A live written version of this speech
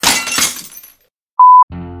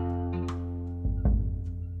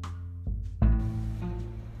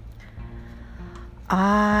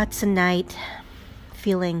Tonight,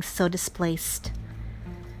 feeling so displaced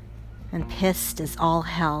and pissed as all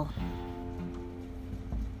hell.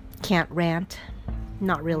 Can't rant,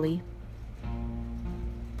 not really,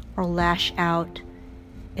 or lash out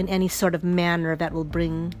in any sort of manner that will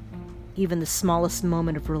bring even the smallest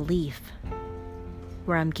moment of relief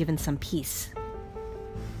where I'm given some peace.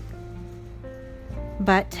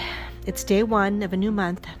 But it's day one of a new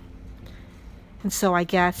month, and so I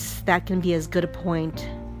guess that can be as good a point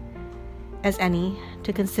as any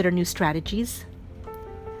to consider new strategies,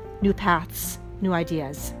 new paths, new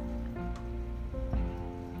ideas.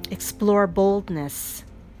 Explore boldness,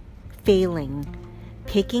 failing,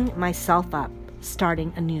 picking myself up,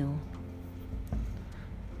 starting anew.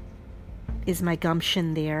 Is my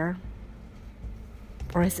gumption there?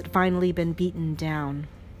 Or has it finally been beaten down?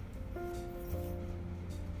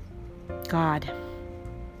 God,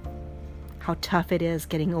 how tough it is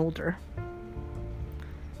getting older.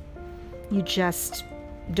 You just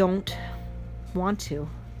don't want to.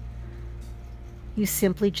 You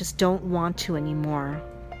simply just don't want to anymore.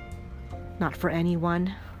 Not for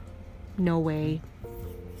anyone. No way.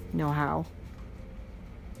 No how.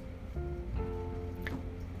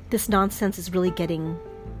 This nonsense is really getting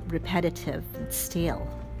repetitive and stale.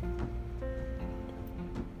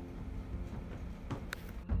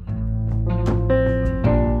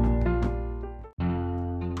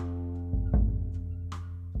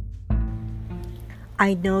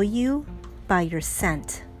 I Know You by Your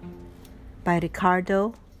Scent by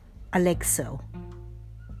Ricardo Aleixo.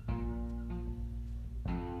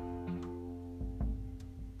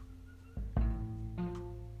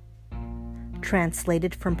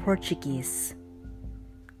 Translated from Portuguese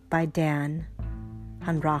by Dan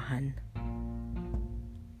Hanrahan.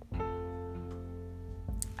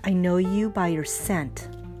 I know you by your scent,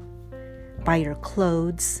 by your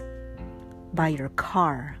clothes, by your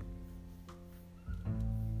car,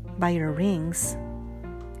 by your rings,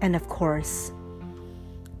 and of course,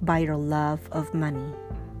 by your love of money.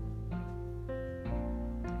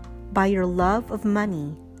 By your love of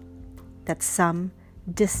money that some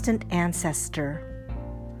distant ancestor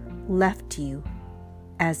left you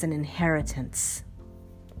as an inheritance.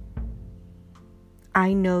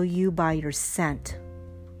 I know you by your scent.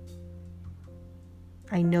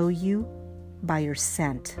 I know you by your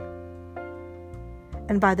scent.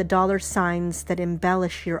 And by the dollar signs that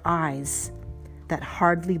embellish your eyes that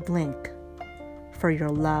hardly blink for your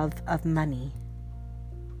love of money.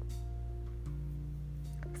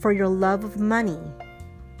 For your love of money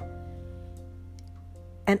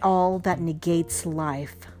and all that negates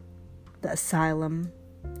life, the asylum,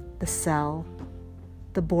 the cell,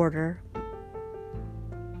 the border.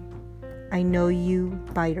 I know you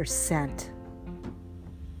by your scent.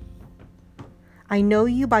 I know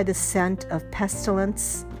you by the scent of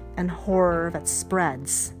pestilence and horror that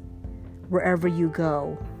spreads wherever you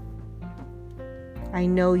go. I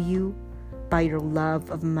know you by your love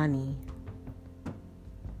of money.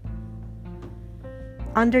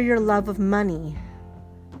 Under your love of money,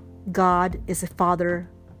 God is a Father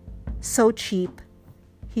so cheap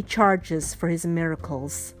he charges for his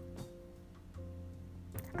miracles.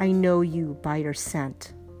 I know you by your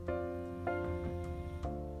scent.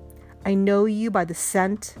 I know you by the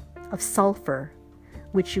scent of sulfur,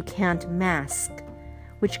 which you can't mask,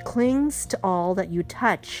 which clings to all that you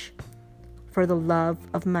touch for the love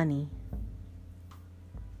of money.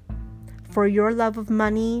 For your love of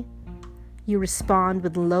money, you respond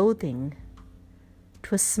with loathing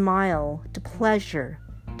to a smile, to pleasure,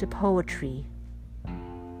 to poetry.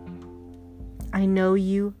 I know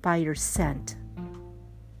you by your scent.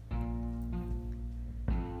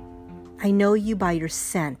 I know you by your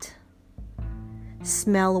scent.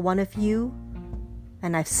 Smell one of you,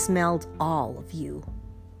 and I've smelled all of you,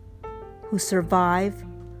 who survive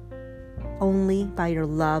only by your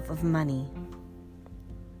love of money.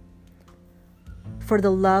 For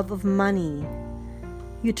the love of money,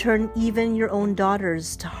 you turn even your own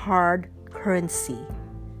daughters to hard currency,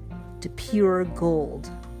 to pure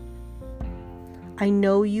gold. I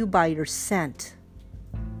know you by your scent.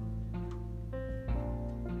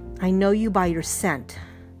 I know you by your scent.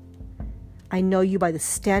 I know you by the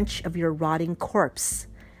stench of your rotting corpse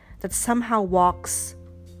that somehow walks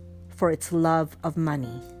for its love of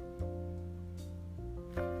money.